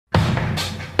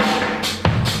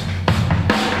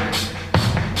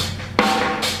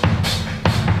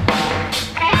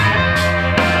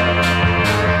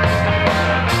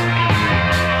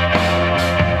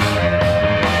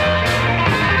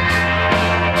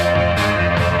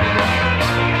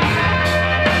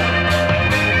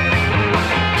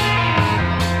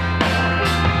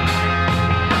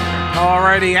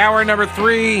righty, hour number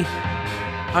 3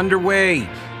 underway.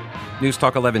 News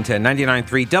Talk 1110,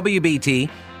 99.3 WBT,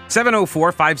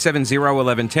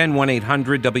 704-570-1110,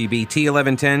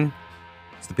 1-800-WBT-1110.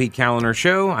 It's the Pete Kaliner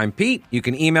Show. I'm Pete. You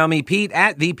can email me, Pete,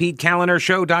 at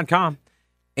thepetekalinershow.com.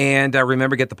 And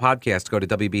remember, get the podcast. Go to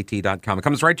WBT.com. It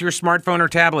comes right to your smartphone or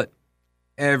tablet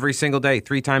every single day,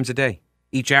 3 times a day.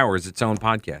 Each hour is its own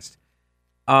podcast.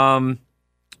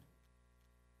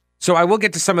 So I will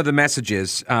get to some of the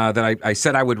messages that I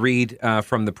said I would read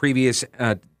from the previous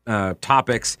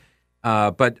topics,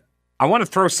 but I want to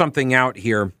throw something out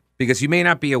here because you may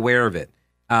not be aware of it.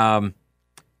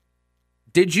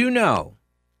 Did you know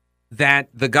that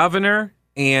the governor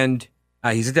and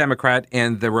he's a Democrat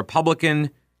and the Republican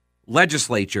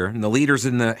legislature and the leaders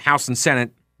in the House and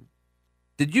Senate,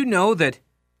 did you know that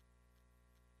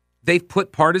they've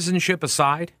put partisanship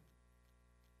aside?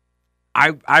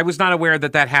 I was not aware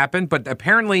that that happened, but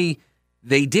apparently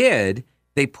they did.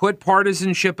 They put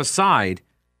partisanship aside,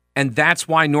 and that's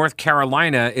why North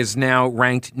Carolina is now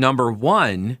ranked number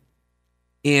 1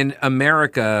 in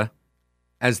America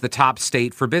as the top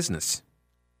state for business.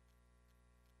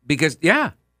 Because,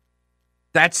 yeah,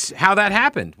 that's how that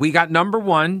happened. We got number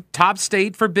 1 top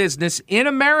state for business in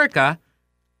America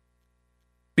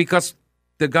because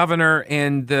the governor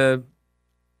and the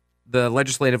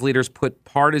legislative leaders put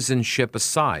partisanship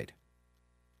aside.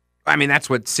 I mean, that's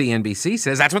what CNBC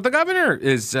says. That's what the governor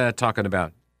is talking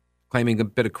about, claiming a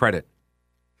bit of credit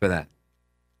for that.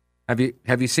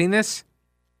 Have you seen this?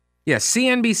 Yeah,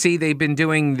 CNBC, they've been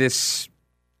doing this,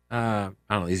 I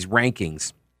don't know, these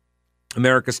rankings.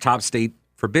 America's top state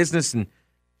for business, and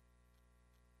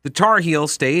the Tar Heel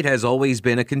state has always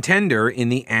been a contender in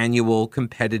the annual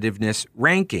competitiveness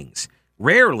rankings,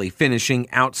 rarely finishing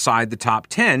outside the top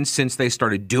 10 since they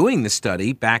started doing the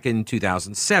study back in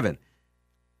 2007.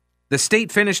 The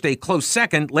state finished a close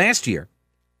second last year,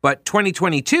 but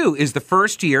 2022 is the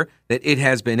first year that it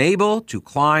has been able to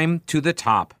climb to the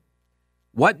top.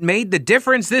 What made the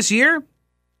difference this year?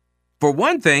 For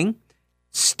one thing,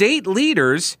 state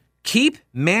leaders keep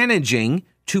managing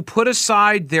to put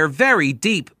aside their very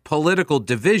deep political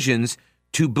divisions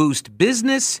to boost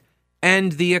business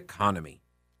and the economy.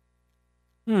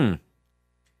 And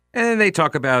then they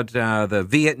talk about the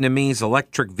Vietnamese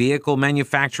electric vehicle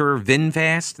manufacturer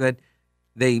VinFast, that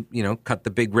they, cut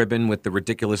the big ribbon with the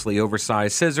ridiculously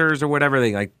oversized scissors or whatever.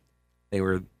 They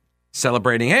were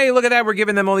celebrating, hey, look at that, we're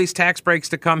giving them all these tax breaks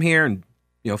to come here. And,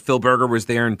 Phil Berger was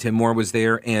there and Tim Moore was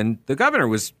there and the governor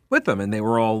was with them and they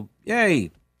were all,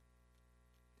 yay.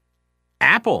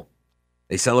 Apple,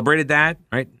 they celebrated that,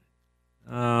 right?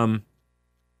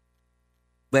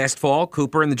 Last fall,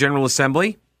 Cooper and the General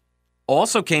Assembly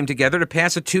also came together to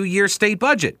pass a 2-year state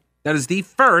budget. That is the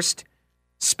first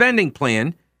spending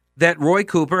plan that Roy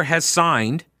Cooper has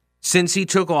signed since he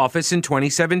took office in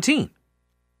 2017.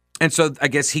 And so I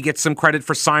guess he gets some credit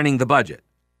for signing the budget.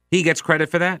 He gets credit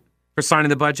for that, for signing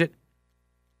the budget.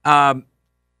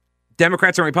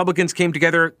 Democrats and Republicans came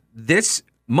together this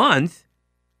month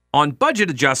on budget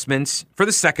adjustments for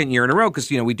the second year in a row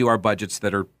because, we do our budgets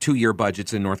that are 2-year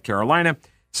budgets in North Carolina.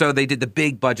 So they did the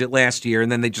big budget last year, and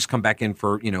then they just come back in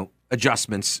for,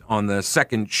 adjustments on the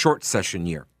second short session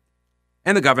year.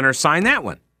 And the governor signed that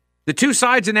one. The two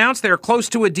sides announced they're close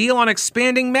to a deal on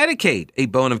expanding Medicaid, a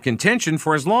bone of contention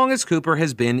for as long as Cooper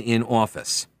has been in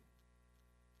office.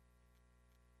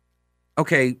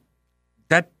 Okay,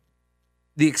 the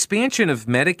expansion of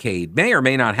Medicaid may or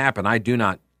may not happen. I do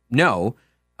not know.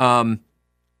 But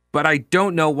I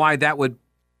don't know why that would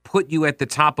put you at the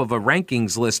top of a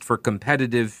rankings list for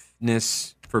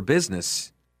competitiveness for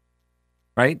business,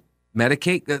 right?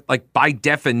 Medicaid, like by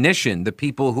definition, the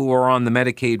people who are on the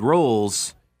Medicaid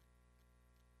rolls,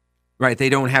 right, they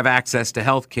don't have access to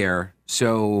health care.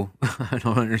 So I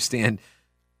don't understand.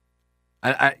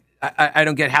 I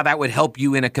don't get how that would help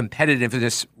you in a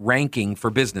competitiveness ranking for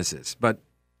businesses. But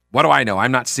what do I know?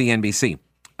 I'm not CNBC.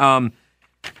 Then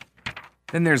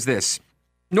there's this.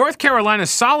 North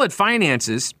Carolina's solid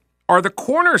finances are the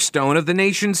cornerstone of the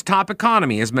nation's top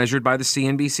economy, as measured by the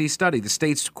CNBC study. The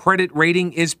state's credit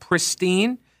rating is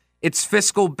pristine. Its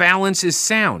fiscal balance is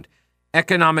sound.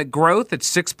 Economic growth at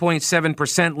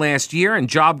 6.7% last year and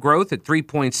job growth at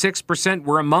 3.6%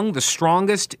 were among the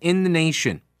strongest in the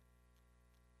nation.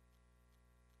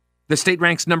 The state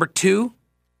ranks number 2,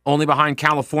 only behind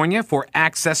California, for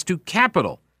access to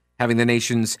capital, having the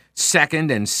nation's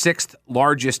second and sixth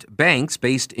largest banks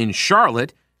based in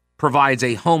Charlotte provides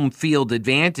a home field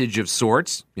advantage of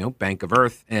sorts, Bank of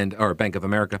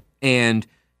America and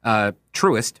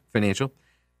Truist Financial.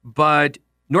 But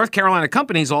North Carolina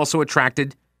companies also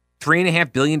attracted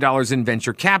 $3.5 billion in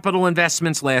venture capital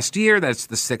investments last year. That's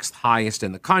the sixth highest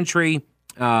in the country.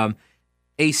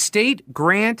 A state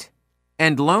grant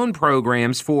and loan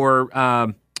programs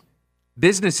for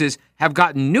businesses have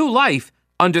gotten new life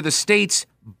under the state's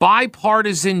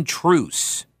bipartisan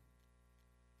truce.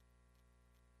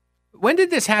 When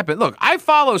did this happen? Look, I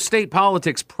follow state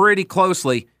politics pretty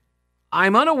closely.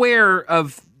 I'm unaware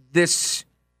of this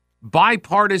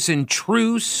bipartisan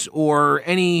truce or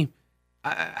any.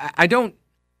 I don't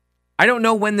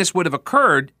know when this would have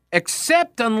occurred,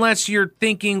 except unless you're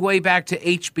thinking way back to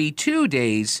HB2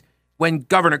 days when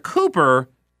Governor Cooper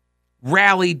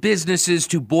rallied businesses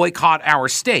to boycott our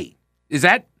state. Is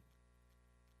that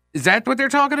what they're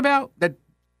talking about? That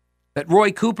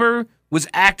Roy Cooper was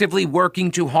actively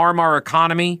working to harm our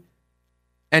economy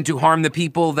and to harm the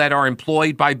people that are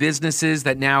employed by businesses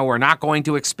that now are not going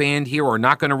to expand here or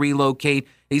not going to relocate.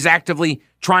 He's actively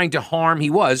he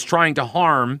was trying to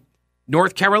harm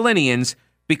North Carolinians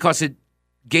because it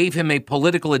gave him a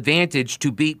political advantage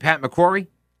to beat Pat McCrory?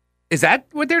 Is that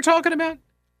what they're talking about?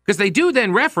 Because they do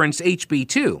then reference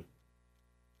HB2.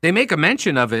 They make a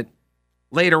mention of it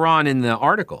later on in the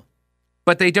article,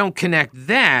 but they don't connect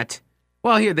that.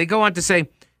 Well, here, they go on to say, in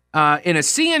a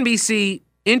CNBC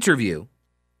interview,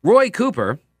 Roy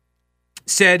Cooper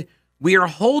said, "We are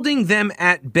holding them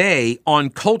at bay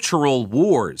on cultural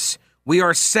wars. We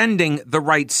are sending the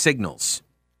right signals."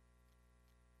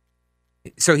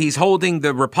 So he's holding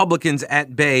the Republicans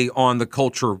at bay on the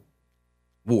culture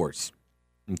wars.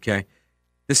 Okay.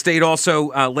 The state also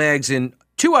lags in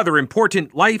two other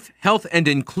important life, health, and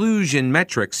inclusion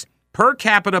metrics: per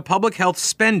capita public health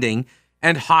spending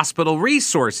and hospital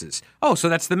resources. Oh, so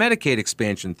that's the Medicaid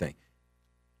expansion thing.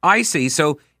 I see.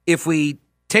 So if we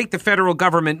take the federal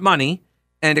government money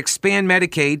and expand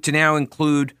Medicaid to now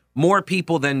include more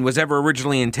people than was ever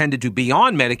originally intended to be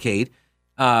on Medicaid,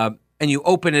 and you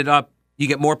open it up, you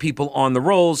get more people on the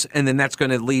rolls, and then that's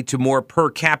going to lead to more per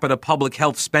capita public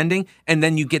health spending, and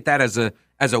then you get that as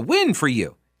a win for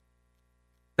you.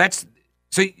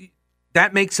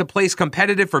 That makes a place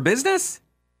competitive for business?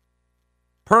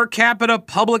 Per capita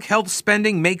public health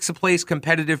spending makes a place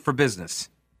competitive for business.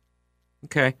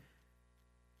 Okay.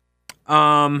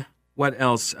 What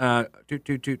else? Oh,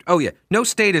 yeah. No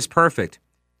state is perfect.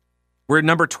 We're at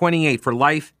number 28 for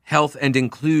life, health, and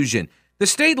inclusion. The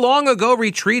state long ago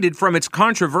retreated from its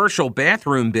controversial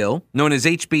bathroom bill, known as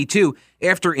HB2,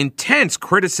 after intense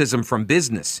criticism from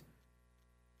business.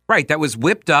 Right, that was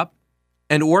whipped up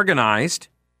and organized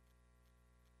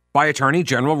by Attorney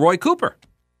General Roy Cooper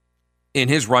in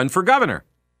his run for governor.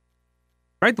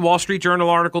 Right, the Wall Street Journal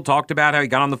article talked about how he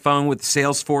got on the phone with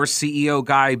Salesforce CEO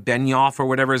guy Benioff or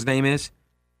whatever his name is.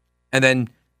 And then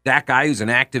that guy who's an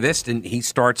activist, and he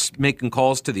starts making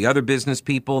calls to the other business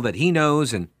people that he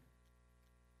knows. And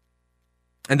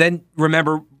then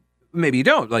remember, maybe you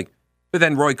don't, but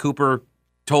then Roy Cooper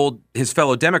told his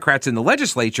fellow Democrats in the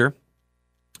legislature,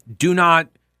 do not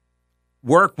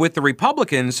work with the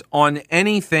Republicans on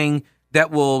anything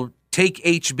that will take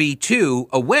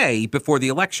HB2 away before the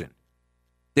election.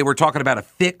 They were talking about a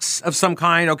fix of some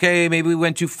kind. Okay, maybe we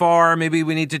went too far. Maybe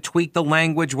we need to tweak the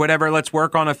language, whatever. Let's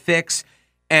work on a fix.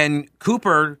 And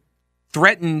Cooper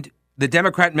threatened the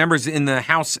Democrat members in the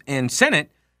House and Senate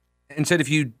and said, if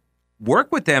you work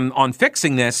with them on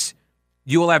fixing this,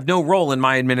 you will have no role in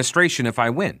my administration if I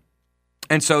win.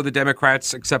 And so the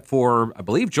Democrats, except for, I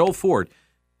believe, Joel Ford,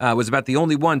 was about the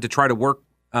only one to try to work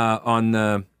on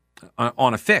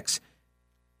a fix.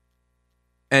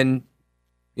 And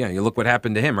yeah, you look what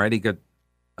happened to him, right? He got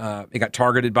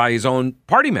targeted by his own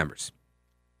party members.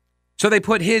 So they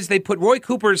put Roy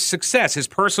Cooper's success, his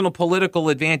personal political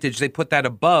advantage, they put that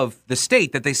above the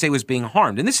state that they say was being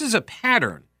harmed. And this is a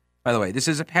pattern, by the way. This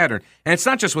is a pattern. And it's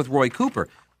not just with Roy Cooper.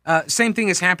 Same thing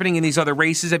is happening in these other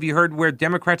races. Have you heard where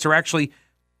Democrats are actually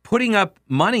putting up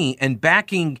money and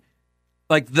backing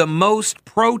the most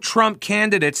pro-Trump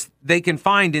candidates they can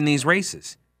find in these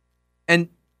races? And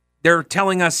they're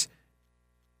telling us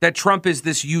that Trump is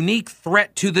this unique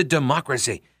threat to the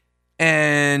democracy,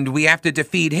 and we have to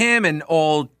defeat him and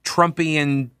all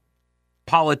Trumpian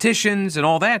politicians and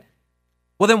all that.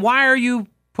 Well, then why are you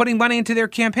putting money into their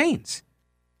campaigns?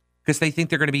 Because they think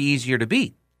they're going to be easier to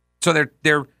beat. So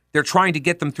they're trying to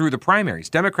get them through the primaries.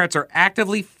 Democrats are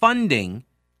actively funding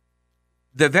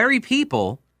the very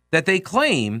people that they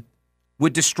claim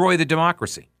would destroy the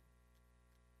democracy.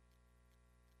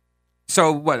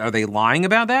 So what, are they lying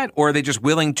about that? Or are they just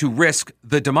willing to risk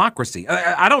the democracy?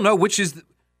 I don't know which is,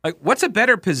 what's a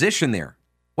better position there?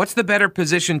 What's the better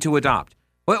position to adopt?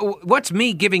 What's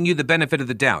me giving you the benefit of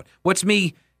the doubt? What's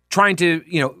me trying to,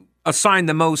 assign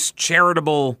the most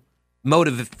charitable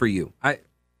motive for you? I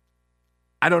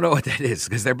don't know what that is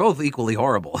because they're both equally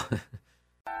horrible.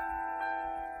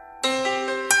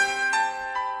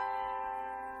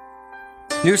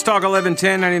 News Talk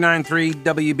 1110 99.3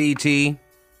 WBT.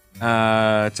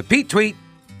 It's a Pete tweet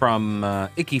from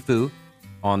Icky Foo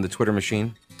on the Twitter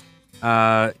machine.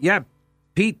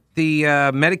 Pete, the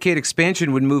Medicaid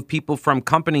expansion would move people from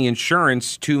company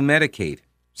insurance to Medicaid.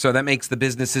 So that makes the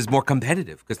businesses more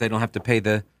competitive because they don't have to pay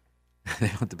they don't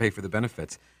have to pay for the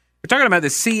benefits. We're talking about the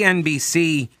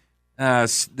CNBC,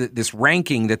 this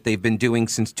ranking that they've been doing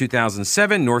since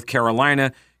 2007. North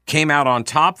Carolina came out on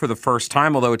top for the first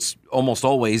time, although it's almost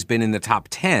always been in the top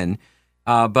 10.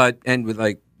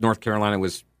 North Carolina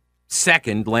was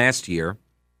second last year.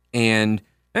 And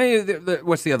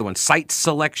what's the other one? Site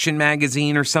Selection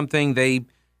Magazine or something. They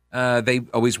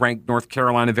always rank North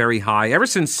Carolina very high. Ever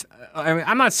since,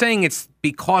 I'm not saying it's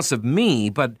because of me,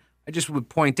 but I just would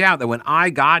point out that when I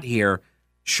got here,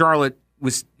 Charlotte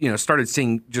was, started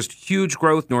seeing just huge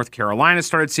growth. North Carolina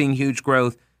started seeing huge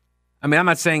growth. I mean, I'm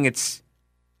not saying it's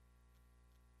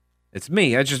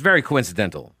me. It's just very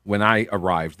coincidental. When I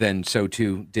arrived, then so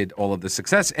too did all of the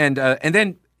success. And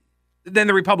then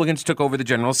the Republicans took over the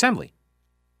General Assembly.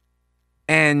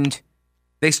 And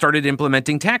they started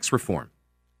implementing tax reform.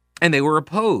 And they were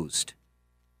opposed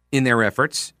in their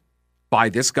efforts by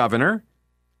this governor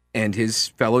and his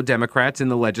fellow Democrats in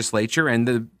the legislature and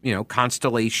the,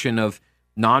 constellation of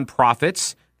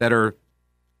nonprofits that are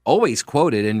always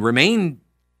quoted and remain,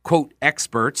 quote,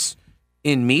 experts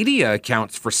in media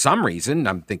accounts for some reason.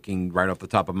 I'm thinking right off the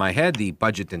top of my head, the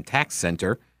Budget and Tax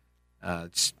Center.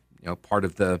 It's, part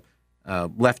of the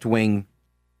left-wing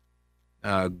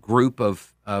group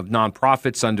of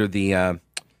nonprofits under the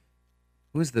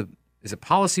is it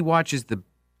Policy Watch?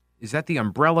 Is that the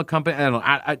umbrella company? I don't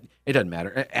know. It doesn't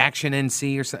matter. Action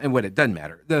NC or something. It doesn't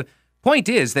matter. The point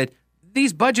is that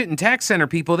these Budget and Tax Center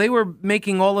people, they were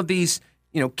making all of these,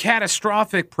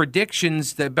 catastrophic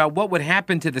predictions about what would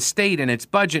happen to the state and its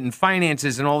budget and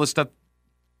finances and all this stuff.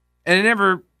 And it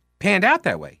never panned out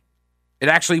that way. It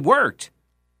actually worked.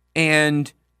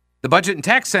 And the Budget and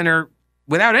Tax Center,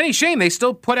 without any shame, they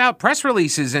still put out press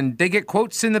releases and they get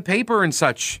quotes in the paper and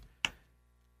such.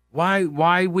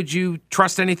 Why would you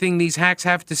trust anything these hacks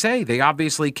have to say? They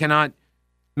obviously cannot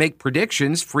make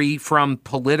predictions free from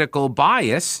political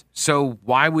bias. So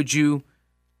why would you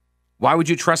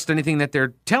trust anything that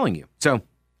they're telling you? So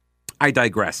I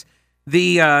digress.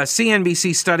 The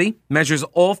CNBC study measures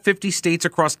all 50 states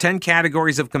across 10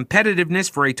 categories of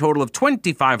competitiveness for a total of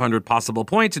 2,500 possible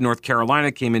points. And North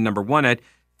Carolina came in number one at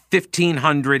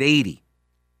 1,580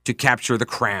 to capture the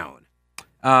crown.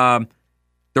 The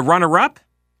runner-up,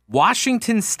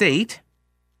 Washington State,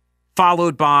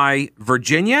 followed by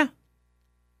Virginia,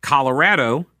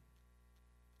 Colorado,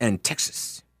 and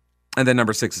Texas. And then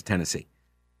number 6 is Tennessee.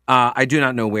 I do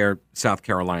not know where South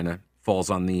Carolina falls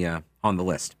on the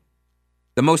list.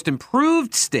 The most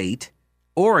improved state,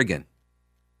 Oregon.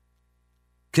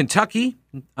 Kentucky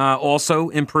also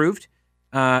improved,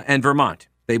 and Vermont.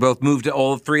 They both moved.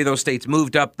 All three of those states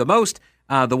moved up the most.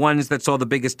 The ones that saw the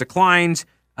biggest declines,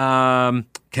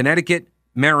 Connecticut,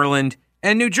 Maryland,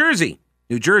 and New Jersey.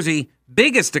 New Jersey,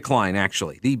 biggest decline,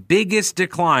 actually. The biggest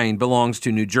decline belongs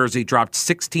to New Jersey, dropped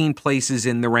 16 places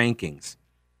in the rankings.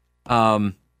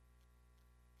 By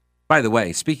the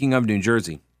way, speaking of New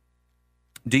Jersey,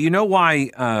 do you know why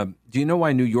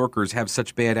New Yorkers have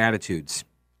such bad attitudes?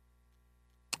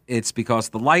 It's because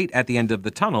the light at the end of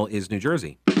the tunnel is New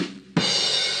Jersey.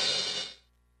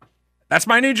 That's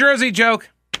my New Jersey joke.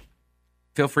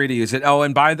 Feel free to use it. Oh,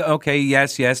 and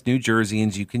yes, New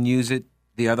Jerseyans, you can use it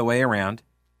the other way around.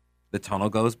 The tunnel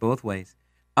goes both ways.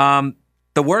 The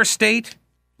worst state,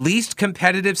 least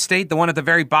competitive state, the one at the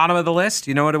very bottom of the list,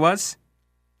 you know what it was?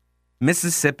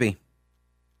 Mississippi.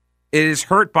 It is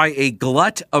hurt by a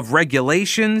glut of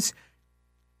regulations,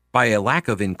 by a lack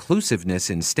of inclusiveness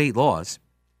in state laws,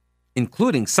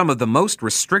 including some of the most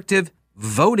restrictive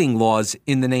voting laws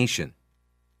in the nation.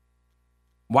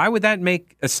 Why would that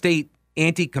make a state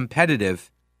anti-competitive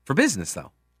for business,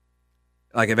 though?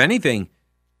 Like, if anything,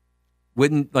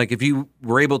 if you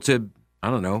were able to,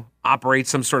 operate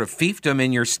some sort of fiefdom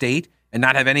in your state and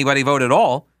not have anybody vote at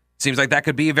all, it seems like that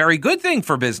could be a very good thing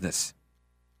for business,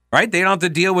 right? They don't have to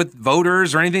deal with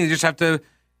voters or anything. They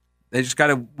just got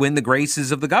to win the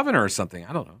graces of the governor or something.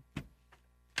 I don't know.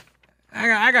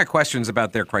 I got questions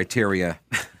about their criteria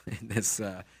in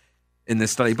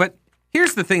this study, but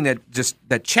here's the thing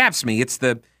that chaps me. It's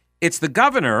the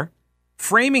governor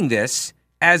framing this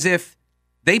as if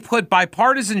they put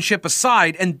bipartisanship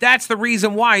aside, and that's the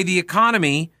reason why the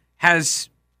economy has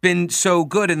been so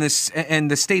good in this,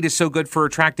 and the state is so good for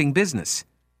attracting business.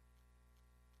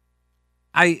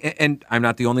 And I'm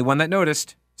not the only one that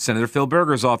noticed. Senator Phil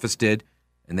Berger's office did,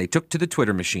 and they took to the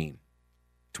Twitter machine.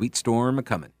 Tweet storm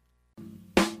a-coming.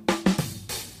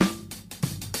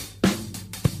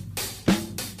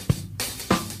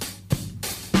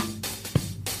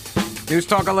 News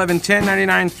Talk 1110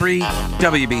 99.3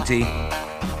 WBT.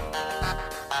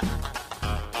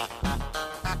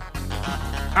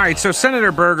 All right, so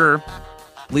Senator Berger,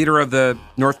 leader of the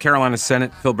North Carolina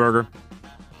Senate, Phil Berger,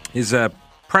 his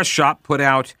press shop put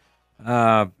out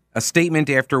a statement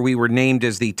after we were named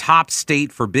as the top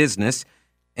state for business.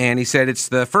 And he said it's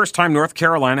the first time North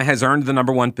Carolina has earned the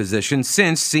number one position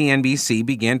since CNBC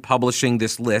began publishing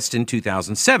this list in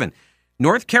 2007.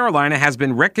 North Carolina has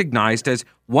been recognized as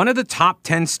one of the top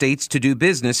 10 states to do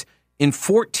business in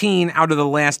 14 out of the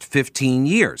last 15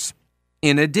 years.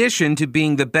 In addition to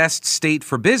being the best state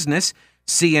for business,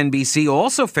 CNBC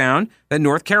also found that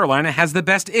North Carolina has the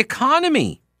best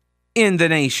economy in the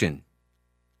nation.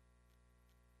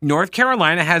 North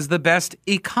Carolina has the best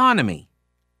economy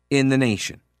in the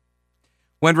nation.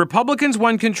 When Republicans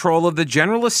won control of the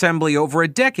General Assembly over a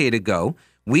decade ago,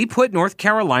 we put North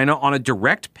Carolina on a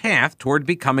direct path toward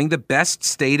becoming the best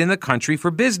state in the country for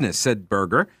business, said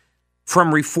Berger.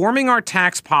 From reforming our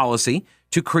tax policy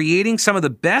to creating some of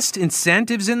the best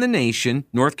incentives in the nation,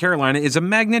 North Carolina is a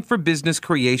magnet for business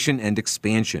creation and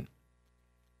expansion.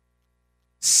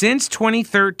 Since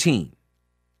 2013,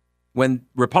 when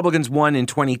Republicans won in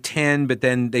 2010, but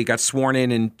then they got sworn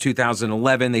in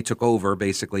 2011, they took over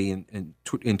basically in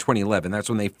 2011. That's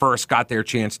when they first got their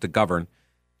chance to govern.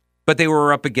 But they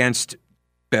were up against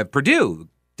Bev Perdue,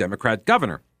 Democrat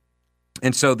governor.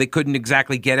 And so they couldn't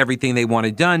exactly get everything they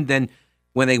wanted done. Then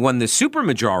when they won the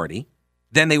supermajority,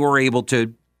 then they were able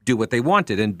to do what they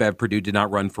wanted. And Bev Perdue did not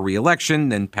run for re-election.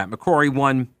 Then Pat McCrory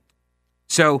won.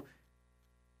 So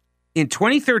in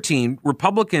 2013,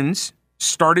 Republicans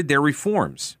started their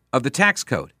reforms of the tax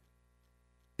code.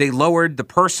 They lowered the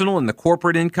personal and the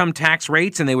corporate income tax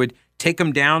rates, and they would take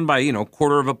them down by,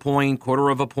 quarter of a point,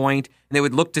 and they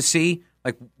would look to see,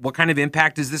 like, what kind of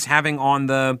impact is this having on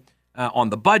the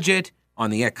budget,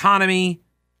 on the economy.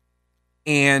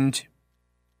 And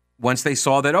once they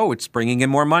saw that, it's bringing in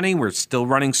more money, we're still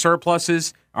running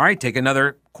surpluses, all right, take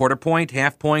another quarter point,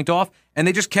 half point off, and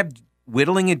they just kept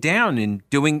whittling it down and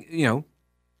doing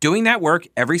that work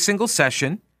every single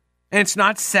session. And it's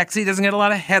not sexy, doesn't get a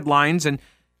lot of headlines, and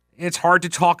it's hard to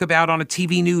talk about on a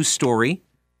TV news story.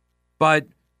 But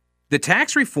the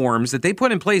tax reforms that they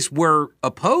put in place were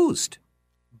opposed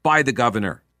by the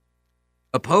governor,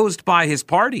 opposed by his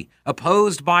party,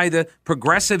 opposed by the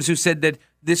progressives who said that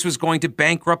this was going to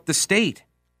bankrupt the state.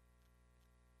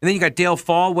 And then you got Dale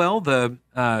Folwell,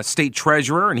 the state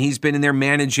treasurer, and he's been in there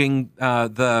managing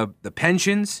the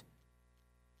pensions.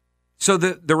 So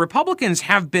the Republicans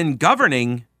have been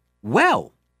governing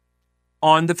well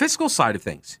on the fiscal side of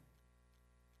things.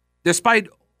 Despite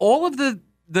all of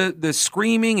the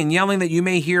screaming and yelling that you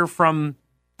may hear from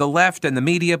the left and the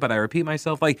media, but I repeat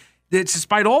myself,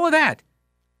 despite all of that,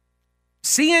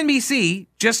 CNBC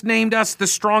just named us the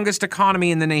strongest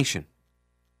economy in the nation.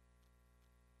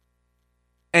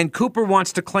 And Cooper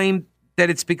wants to claim that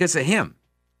it's because of him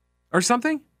or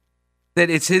something? That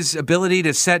it's his ability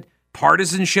to set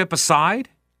partisanship aside?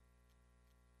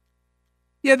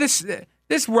 Yeah, this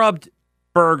rubbed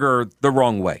Berger the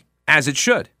wrong way, as it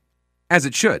should.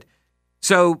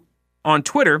 So on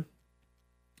Twitter,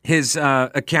 his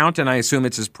account, and I assume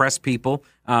it's his press people,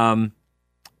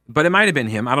 but it might have been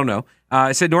him, I don't know.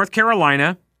 It said North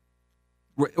Carolina,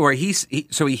 or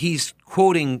he's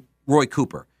quoting Roy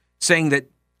Cooper, saying that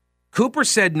Cooper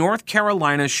said North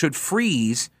Carolina should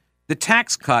freeze the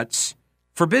tax cuts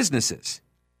for businesses.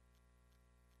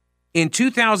 In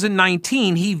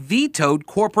 2019, he vetoed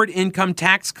corporate income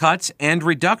tax cuts and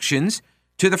reductions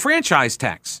to the franchise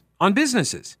tax on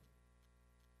businesses.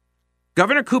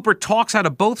 Governor Cooper talks out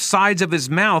of both sides of his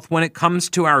mouth when it comes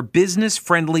to our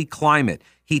business-friendly climate.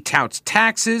 He touts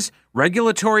taxes,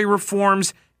 regulatory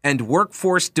reforms, and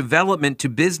workforce development to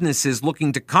businesses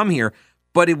looking to come here,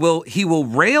 but he will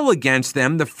rail against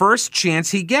them the first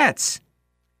chance he gets.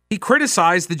 He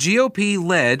criticized the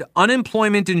GOP-led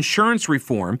unemployment insurance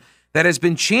reform that has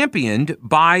been championed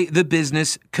by the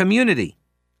business community.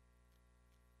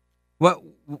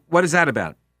 What is that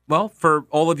about? Well, for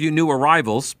all of you new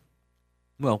arrivals,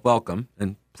 well, welcome,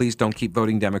 and please don't keep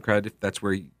voting Democrat if that's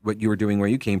what you were doing where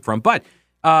you came from, but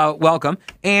welcome.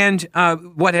 And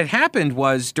what had happened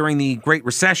was during the Great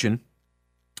Recession,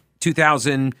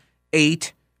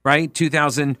 2008, right,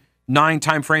 2009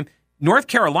 timeframe, North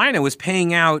Carolina was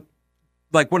paying out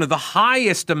like one of the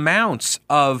highest amounts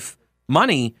of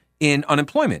money in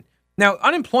unemployment. Now,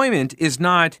 unemployment is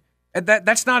not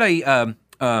that's not a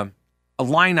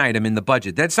line item in the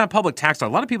budget. That's not public tax. A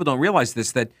lot of people don't realize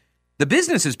this, that the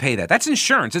businesses pay that. That's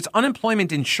insurance. It's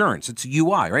unemployment insurance. It's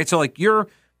UI, right? So like you're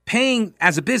paying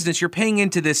as a business, you're paying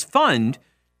into this fund,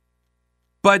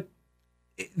 but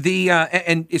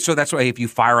and so that's why if you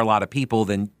fire a lot of people,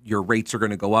 then your rates are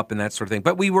going to go up and that sort of thing.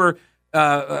 But we were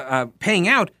paying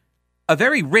out a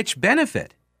very rich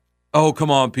benefit. Oh,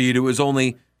 come on, Pete. It's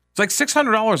like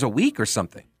 $600 a week or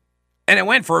something. And it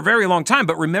went for a very long time.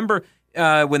 But remember,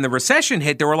 when the recession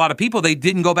hit, there were a lot of people, they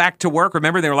didn't go back to work.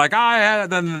 Remember, they were like,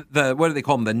 the what do they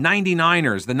call them? The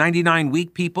 99ers, the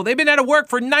 99-week people. They've been out of work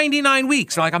for 99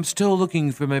 weeks. They're like, I'm still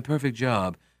looking for my perfect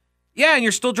job. Yeah, and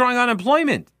you're still drawing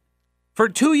unemployment. For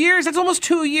 2 years? That's almost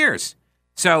 2 years.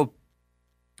 So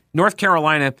North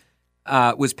Carolina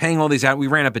was paying all these out. We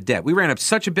ran up a debt. We ran up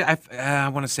such a bit. I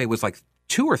want to say it was like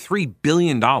 $2 or $3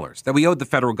 billion that we owed the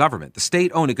federal government. The state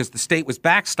owned it because the state was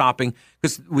backstopping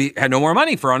because we had no more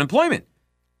money for unemployment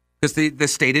because the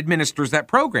state administers that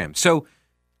program. So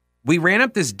we ran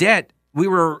up this debt. We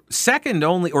were second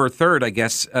only, or third, I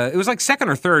guess. It was like second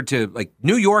or third to like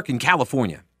New York and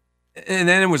California. And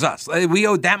then it was us. We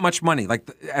owed that much money,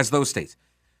 like as those states.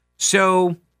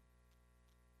 So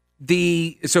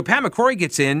Pat McCrory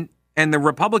gets in, and the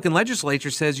Republican legislature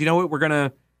says, you know what, we're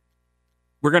gonna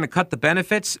cut the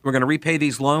benefits. We're gonna repay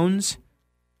these loans,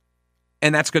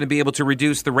 and that's going to be able to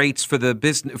reduce the rates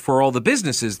for all the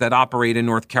businesses that operate in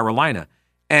North Carolina.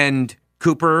 And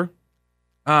Cooper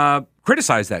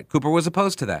criticized that. Cooper was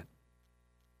opposed to that,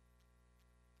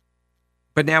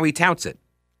 but now he touts it.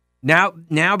 Now,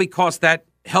 because that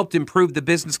helped improve the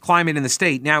business climate in the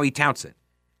state, now he touts it.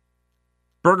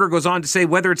 Berger goes on to say,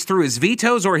 whether it's through his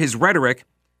vetoes or his rhetoric,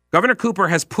 Governor Cooper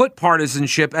has put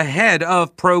partisanship ahead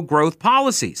of pro-growth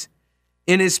policies.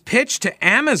 In his pitch to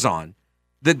Amazon,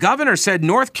 the governor said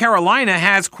North Carolina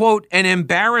has, quote, an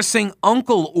embarrassing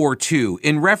uncle or two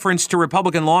in reference to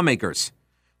Republican lawmakers.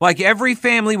 Like every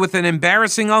family with an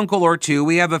embarrassing uncle or two,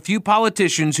 we have a few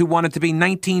politicians who want it to be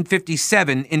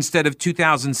 1957 instead of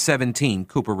 2017,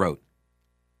 Cooper wrote.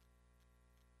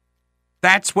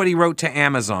 That's what he wrote to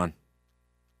Amazon.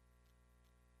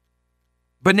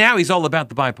 But now he's all about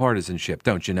the bipartisanship,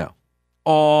 don't you know?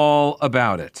 All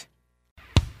about it.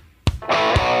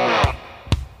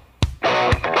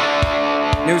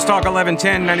 News Talk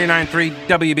 1110 99.3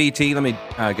 WBT. Let me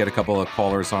get a couple of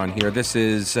callers on here. This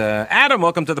is Adam.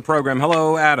 Welcome to the program.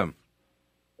 Hello, Adam.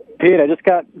 Pete, I just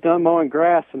got done mowing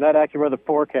grass, and that AccuWeather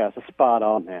forecast is spot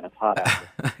on, man. It's hot out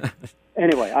there.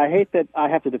 Anyway, I hate that I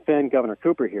have to defend Governor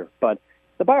Cooper here, but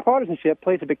the bipartisanship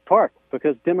plays a big part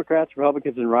because Democrats,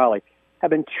 Republicans, and Raleigh have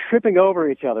been tripping over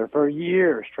each other for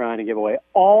years trying to give away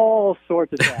all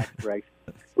sorts of tax breaks.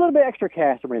 A little bit extra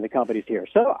cash to bring the companies here.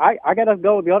 So I got to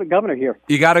go with the governor here.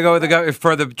 You got to go with the governor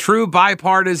for the true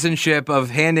bipartisanship of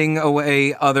handing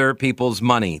away other people's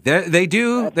money. They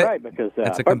do. That's right, because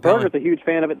Berger's a huge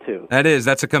fan of it, too. That is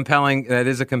a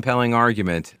compelling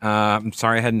argument. I'm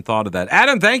sorry I hadn't thought of that.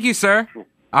 Adam, thank you, sir.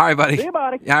 All right, buddy. See you,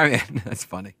 buddy. I mean, that's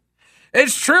funny.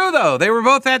 It's true, though. They were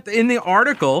both in the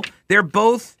article. They're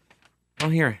both,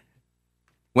 here.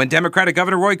 When Democratic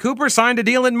Governor Roy Cooper signed a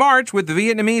deal in March with the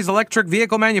Vietnamese electric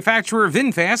vehicle manufacturer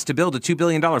VinFast to build a $2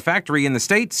 billion factory in the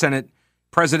state, Senate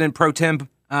President Pro Tem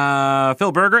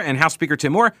Phil Berger and House Speaker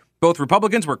Tim Moore, both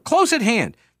Republicans, were close at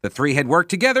hand. The three had worked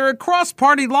together across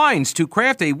party lines to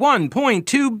craft a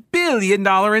 $1.2 billion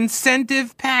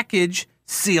incentive package,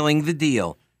 sealing the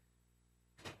deal.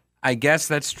 I guess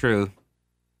that's true.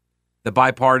 The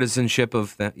bipartisanship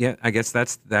of that. Yeah, I guess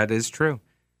that is true.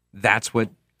 That's what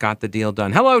got the deal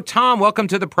done. Hello, Tom. Welcome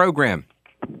to the program.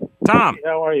 Tom. Hey,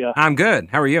 how are you? I'm good.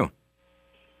 How are you?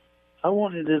 I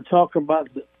wanted to talk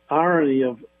about the irony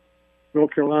of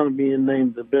North Carolina being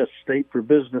named the best state for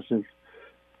business in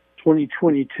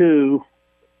 2022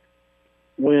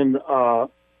 when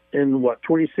in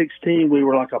 2016 we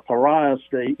were like a pariah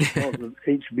state because of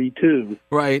HB2.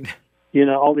 Right. You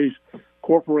know, all these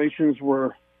corporations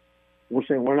were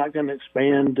saying we're not going to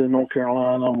expand to North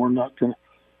Carolina. We're not going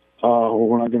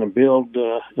to build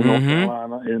in North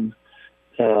Carolina, and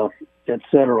et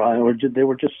cetera. They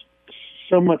were just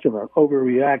so much of an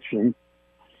overreaction.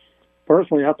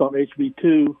 Personally, I thought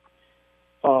HB2,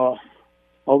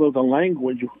 although the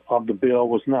language of the bill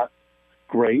was not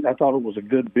great, I thought it was a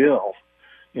good bill,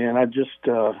 and I just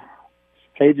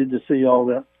hated to see all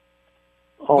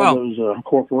those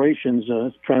corporations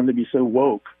trying to be so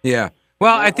woke. Yeah.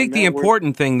 Well, I think the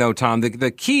important thing, though, Tom,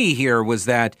 the key here was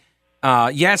that,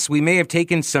 yes, we may have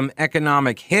taken some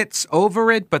economic hits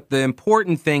over it, but the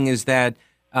important thing is that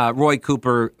Roy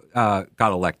Cooper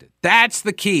got elected. That's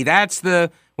the key. That's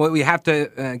what we have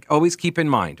to always keep in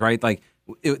mind, right? Like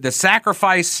the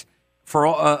sacrifice for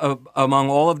among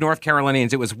all of North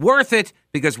Carolinians, it was worth it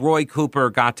because Roy Cooper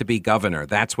got to be governor.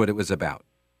 That's what it was about.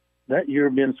 That you're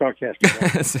being sarcastic.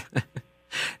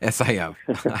 Yes, I am.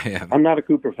 I'm not a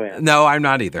Cooper fan. No, I'm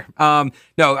not either.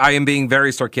 No, I am being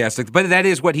very sarcastic, but that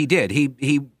is what he did.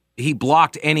 He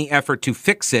blocked any effort to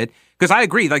fix it. Because I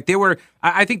agree, like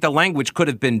I think the language could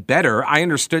have been better. I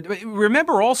understood.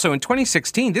 Remember also in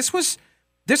 2016, this was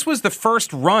the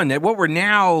first run at what we're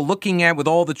now looking at with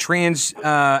all the trans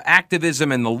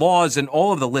activism and the laws and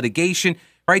all of the litigation,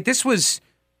 right? This was,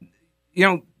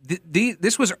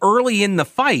 this was early in the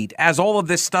fight as all of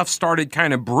this stuff started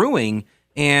kind of brewing.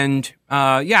 And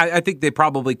I think they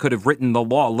probably could have written the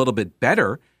law a little bit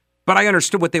better, but I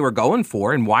understood what they were going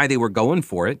for and why they were going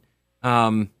for it.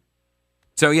 And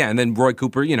then Roy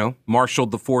Cooper,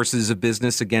 marshaled the forces of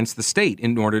business against the state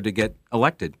in order to get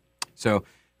elected. So,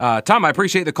 Tom, I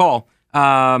appreciate the call.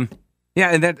 And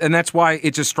that's why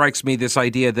it just strikes me this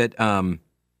idea that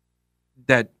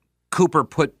that Cooper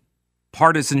put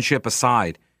partisanship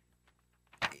aside.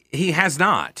 He has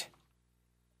not,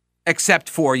 except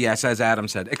for, yes, as Adam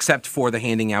said, except for the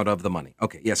handing out of the money.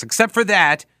 Okay, yes, except for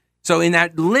that. So in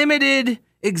that limited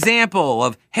example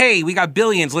of, hey, we got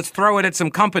billions, let's throw it at some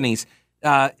companies.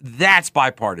 That's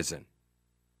bipartisan.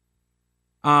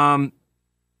 By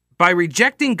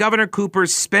rejecting Governor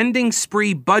Cooper's spending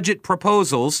spree budget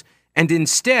proposals and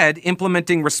instead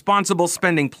implementing responsible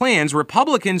spending plans,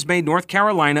 Republicans made North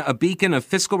Carolina a beacon of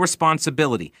fiscal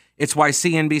responsibility. It's why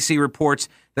CNBC reports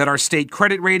that our state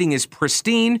credit rating is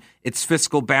pristine, its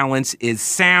fiscal balance is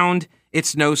sound.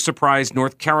 It's no surprise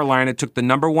North Carolina took the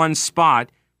number one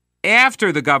spot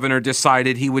after the governor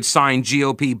decided he would sign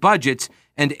GOP budgets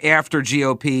and after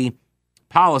GOP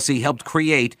policy helped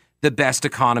create the best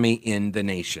economy in the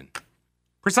nation.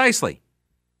 Precisely.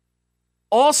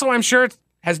 Also, I'm sure it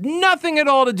has nothing at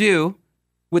all to do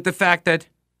with the fact that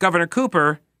Governor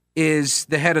Cooper is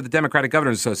the head of the Democratic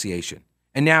Governors Association.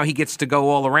 And now he gets to go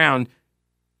all around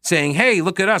saying, hey,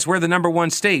 look at us. We're the number one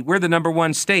state. We're the number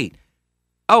one state.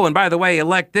 Oh, and by the way,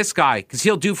 elect this guy because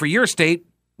he'll do for your state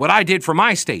what I did for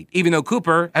my state, even though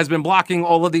Cooper has been blocking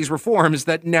all of these reforms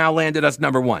that now landed us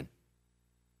number one.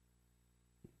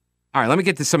 All right, let me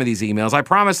get to some of these emails. I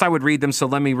promised I would read them, so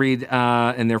let me read,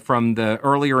 and they're from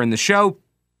earlier in the show.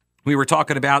 We were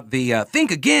talking about the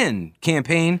Think Again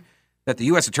campaign that the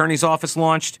U.S. Attorney's Office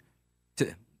launched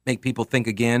to make people think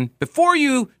again. Before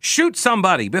you shoot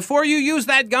somebody, before you use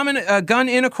that gun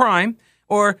in a crime,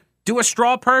 or do a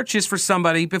straw purchase for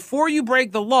somebody, before you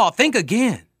break the law, think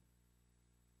again.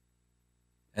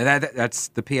 And that's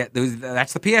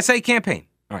the PSA campaign.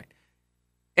 All right.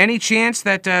 Any chance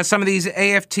that some of these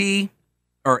AFT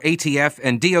or ATF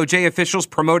and DOJ officials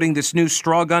promoting this new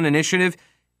straw gun initiative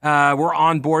were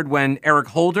on board when Eric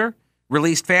Holder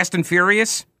released Fast and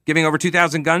Furious, giving over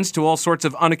 2,000 guns to all sorts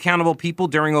of unaccountable people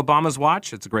during Obama's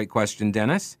watch? That's a great question,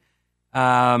 Dennis.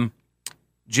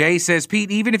 Jay says,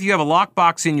 Pete, even if you have a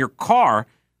lockbox in your car,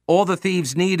 all the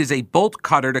thieves need is a bolt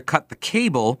cutter to cut the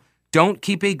cable. Don't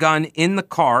keep a gun in the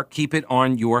car. Keep it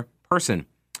on your person.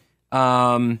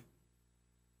 Oh,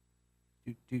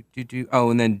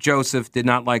 and then Joseph did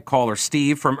not like caller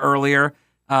Steve from earlier.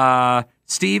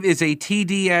 Steve is a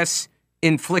TDS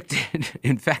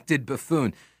infected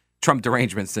buffoon. Trump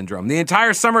derangement syndrome. The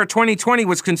entire summer of 2020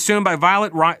 was consumed by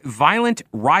violent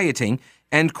rioting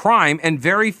and crime, and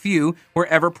very few were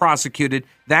ever prosecuted.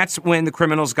 That's when the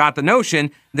criminals got the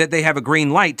notion that they have a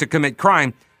green light to commit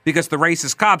crime because the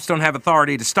racist cops don't have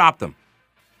authority to stop them.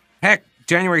 Heck,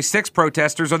 January 6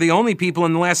 protesters are the only people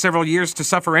in the last several years to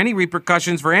suffer any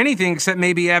repercussions for anything except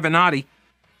maybe Avenatti.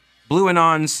 Blue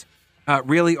Anons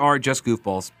really are just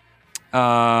goofballs.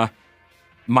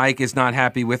 Mike is not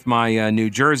happy with my New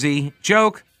Jersey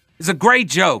joke. It's a great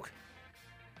joke.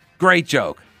 Great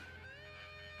joke.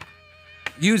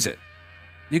 Use it.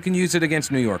 You can use it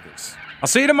against New Yorkers. I'll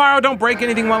see you tomorrow. Don't break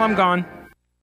anything while I'm gone.